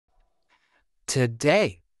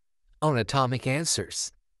Today on Atomic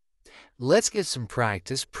Answers, let's get some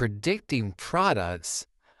practice predicting products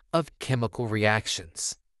of chemical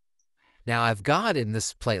reactions. Now, I've got in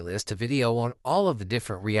this playlist a video on all of the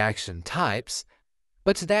different reaction types,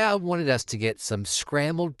 but today I wanted us to get some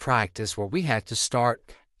scrambled practice where we had to start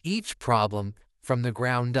each problem from the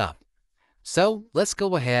ground up. So let's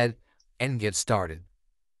go ahead and get started.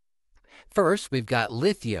 First, we've got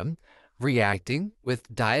lithium reacting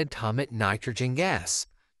with diatomic nitrogen gas.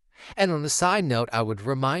 And on a side note, I would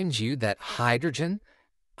remind you that hydrogen,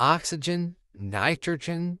 oxygen,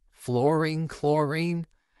 nitrogen, fluorine, chlorine,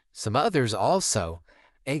 some others also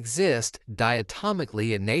exist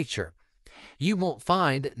diatomically in nature. You won't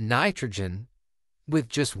find nitrogen with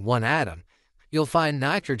just one atom. You'll find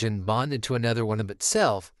nitrogen bonded to another one of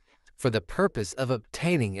itself for the purpose of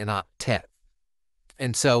obtaining an octet.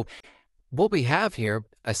 And so what we have here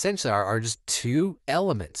essentially are just two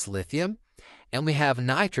elements, lithium, and we have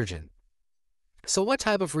nitrogen. So what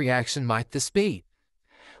type of reaction might this be?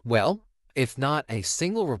 Well, if not a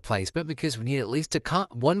single replacement, because we need at least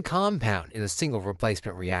one compound in a single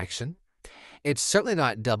replacement reaction, it's certainly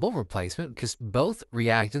not double replacement because both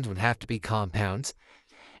reactants would have to be compounds.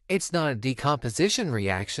 It's not a decomposition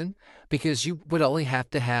reaction because you would only have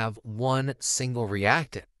to have one single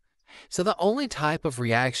reactant. So the only type of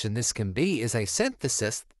reaction this can be is a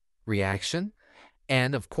synthesis reaction,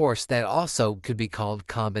 and of course that also could be called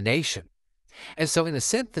combination. And so in a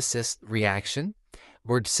synthesis reaction,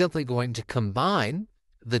 we're simply going to combine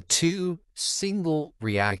the two single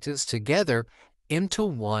reactants together into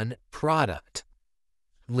one product,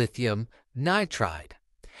 lithium nitride.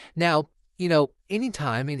 Now,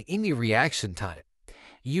 anytime in any reaction type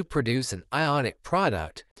you produce an ionic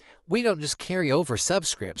product, we don't just carry over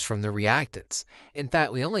subscripts from the reactants. In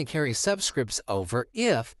fact, we only carry subscripts over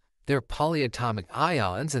if they're polyatomic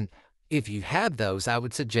ions, and if you have those, I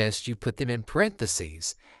would suggest you put them in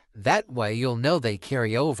parentheses. That way you'll know they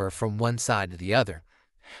carry over from one side to the other.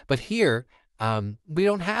 But here, we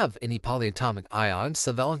don't have any polyatomic ions,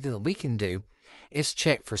 so the only thing that we can do is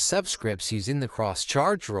check for subscripts using the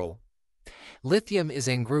cross-charge rule. Lithium is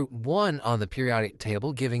in group 1 on the periodic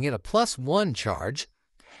table, giving it a +1 charge.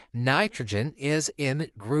 Nitrogen is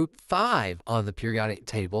in group 5 on the periodic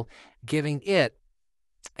table, giving it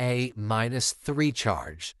a -3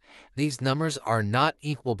 charge. These numbers are not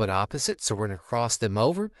equal but opposite, so we're going to cross them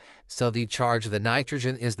over. So the charge of the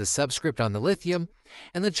nitrogen is the subscript on the lithium,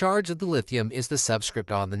 and the charge of the lithium is the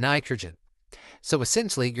subscript on the nitrogen. So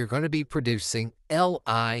essentially, you're going to be producing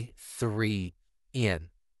Li3N.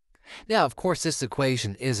 Now, of course, this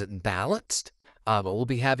equation isn't balanced, but we'll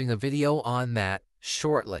be having a video on that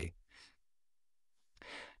shortly.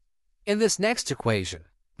 In this next equation,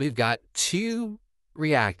 we've got two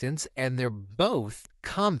reactants, and they're both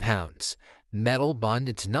compounds, metal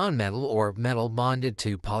bonded to nonmetal or metal bonded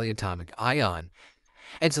to polyatomic ion.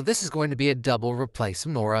 And so this is going to be a double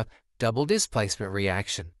replacement or a double displacement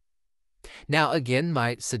reaction. Now, again,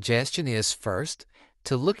 my suggestion is first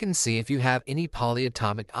to look and see if you have any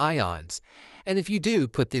polyatomic ions. And if you do,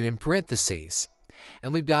 put them in parentheses.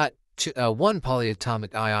 And we've got one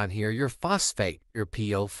polyatomic ion here, your phosphate, your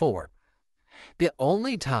PO4. The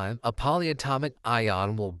only time a polyatomic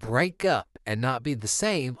ion will break up and not be the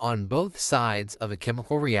same on both sides of a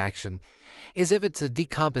chemical reaction is if it's a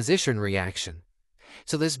decomposition reaction.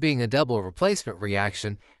 So this being a double replacement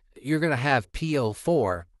reaction, you're going to have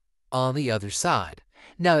PO4 on the other side.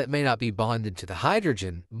 Now, it may not be bonded to the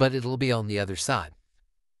hydrogen, but it'll be on the other side.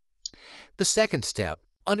 The second step,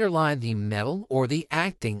 underline the metal or the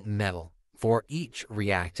acting metal for each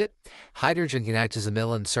reactant. Hydrogen can act as a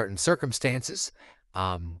metal in certain circumstances.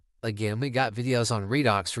 Again, we got videos on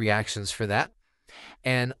redox reactions for that.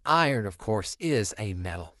 And iron, of course, is a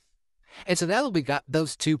metal. And so now that we got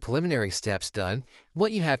those two preliminary steps done,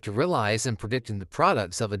 what you have to realize in predicting the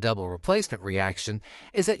products of a double replacement reaction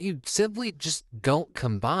is that you simply just don't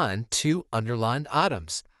combine two underlined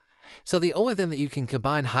atoms. So the only thing that you can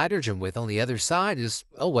combine hydrogen with on the other side is,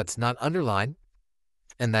 what's not underlined,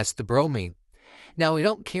 and that's the bromine. Now, we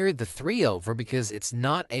don't carry the 3 over because it's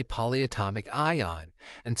not a polyatomic ion,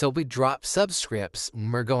 and so we drop subscripts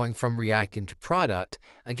when we're going from reactant to product,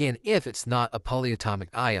 again, if it's not a polyatomic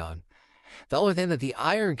ion. The only thing that the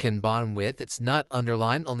iron can bond with that's not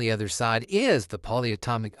underlined on the other side is the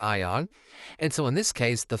polyatomic ion, and so in this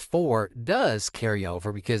case, the 4 does carry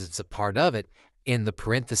over because it's a part of it in the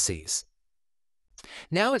parentheses.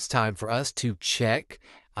 Now it's time for us to check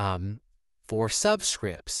for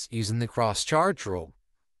subscripts using the cross-charge rule.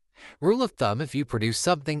 Rule of thumb, if you produce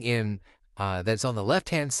something in that's on the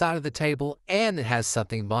left-hand side of the table and it has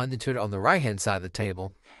something bonded to it on the right-hand side of the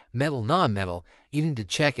table, metal, non-metal, you need to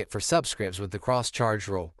check it for subscripts with the cross-charge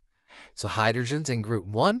rule. So hydrogen's in group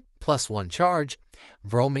 1, +1 charge.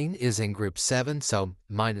 Bromine is in group 7, so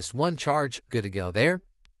 -1 charge. Good to go there.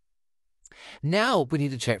 Now we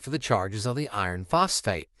need to check for the charges on the iron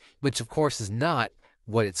phosphate, which of course is not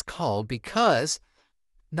what it's called because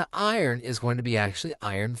the iron is going to be actually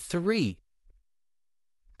iron 3.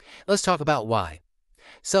 Let's talk about why.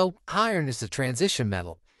 So iron is a transition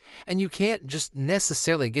metal, and you can't just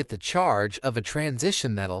necessarily get the charge of a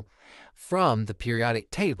transition metal from the periodic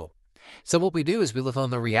table. So what we do is we look on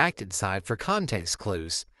the reactant side for context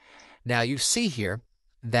clues. Now you see here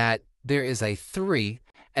that there is a 3,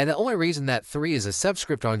 and the only reason that 3 is a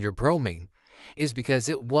subscript on your bromine is because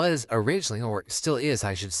it was originally, or it still is,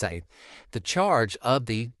 I should say, the charge of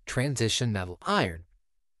the transition metal iron.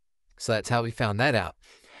 So that's how we found that out.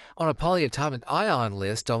 On a polyatomic ion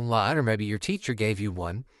list online, or maybe your teacher gave you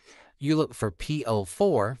one, you look for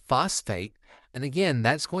PO4, phosphate, and again,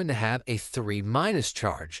 that's going to have a 3-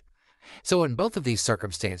 charge. So in both of these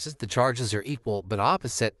circumstances, the charges are equal but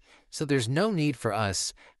opposite, so there's no need for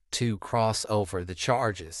us to cross over the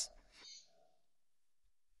charges.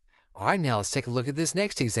 All right, now let's take a look at this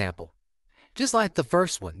next example. Just like the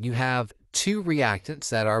first one, you have two reactants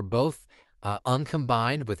that are both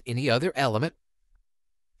uncombined with any other element.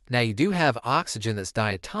 Now, you do have oxygen that's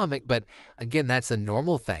diatomic, but again, that's a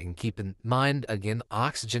normal thing. Keep in mind, again,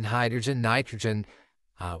 oxygen, hydrogen, nitrogen,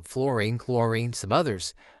 fluorine, chlorine, some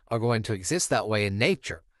others are going to exist that way in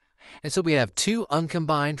nature. And so we have two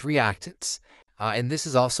uncombined reactants, and this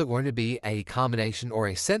is also going to be a combination or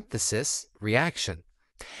a synthesis reaction.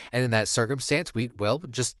 And in that circumstance, we, well,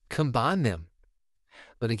 just combine them.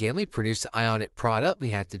 But again, we produce the ionic product.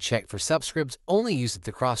 We have to check for subscripts, only use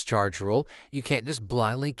the cross-charge rule. You can't just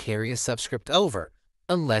blindly carry a subscript over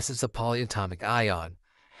unless it's a polyatomic ion.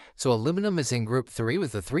 So aluminum is in group 3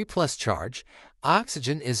 with a 3+ charge.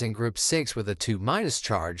 Oxygen is in group 6 with a 2-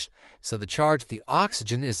 charge. So the charge of the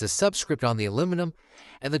oxygen is the subscript on the aluminum,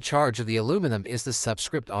 and the charge of the aluminum is the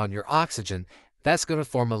subscript on your oxygen. That's going to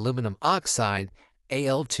form aluminum oxide,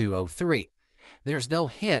 Al2O3. There's no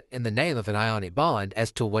hint in the name of an ionic bond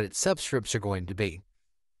as to what its subscripts are going to be.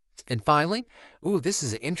 And finally, this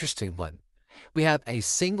is an interesting one. We have a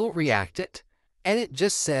single reactant, and it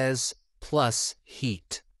just says plus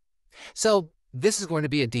heat. So this is going to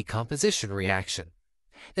be a decomposition reaction.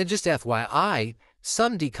 And just FYI,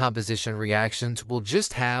 some decomposition reactions will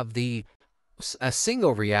just have a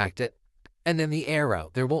single reactant and then the arrow.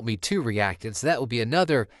 There won't be two reactants. That will be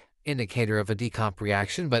another indicator of a decomp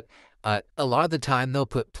reaction, but a lot of the time they'll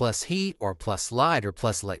put plus heat or plus light or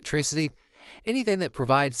plus electricity. Anything that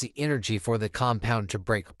provides the energy for the compound to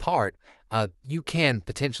break apart, you can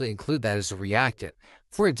potentially include that as a reactant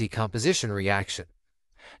for a decomposition reaction.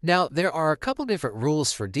 Now, there are a couple different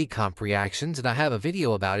rules for decomp reactions, and I have a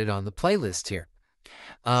video about it on the playlist here.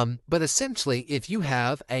 But essentially, if you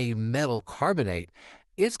have a metal carbonate,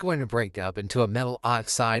 it's going to break up into a metal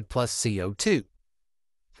oxide plus CO2.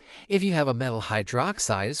 If you have a metal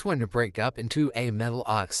hydroxide, it's going to break up into a metal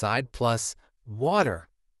oxide plus water.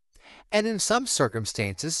 And in some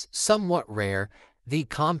circumstances, somewhat rare, the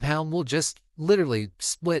compound will just literally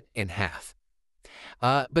split in half.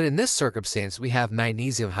 But in this circumstance, we have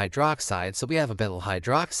magnesium hydroxide, so we have a metal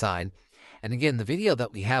hydroxide. And again, the video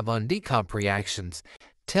that we have on decomp reactions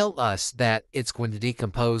tell us that it's going to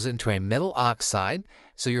decompose into a metal oxide,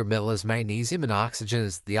 so your metal is magnesium and oxygen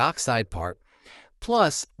is the oxide part,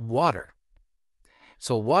 plus water.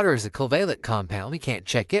 So water is a covalent compound. We can't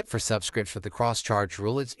check it for subscripts for the cross-charge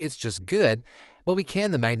rule. It's just good. But we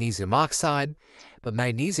can the magnesium oxide, but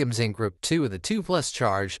magnesium is in group 2 with a 2+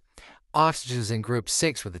 charge. Oxygen is in group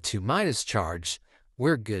 6 with a 2- charge.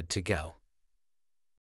 We're good to go.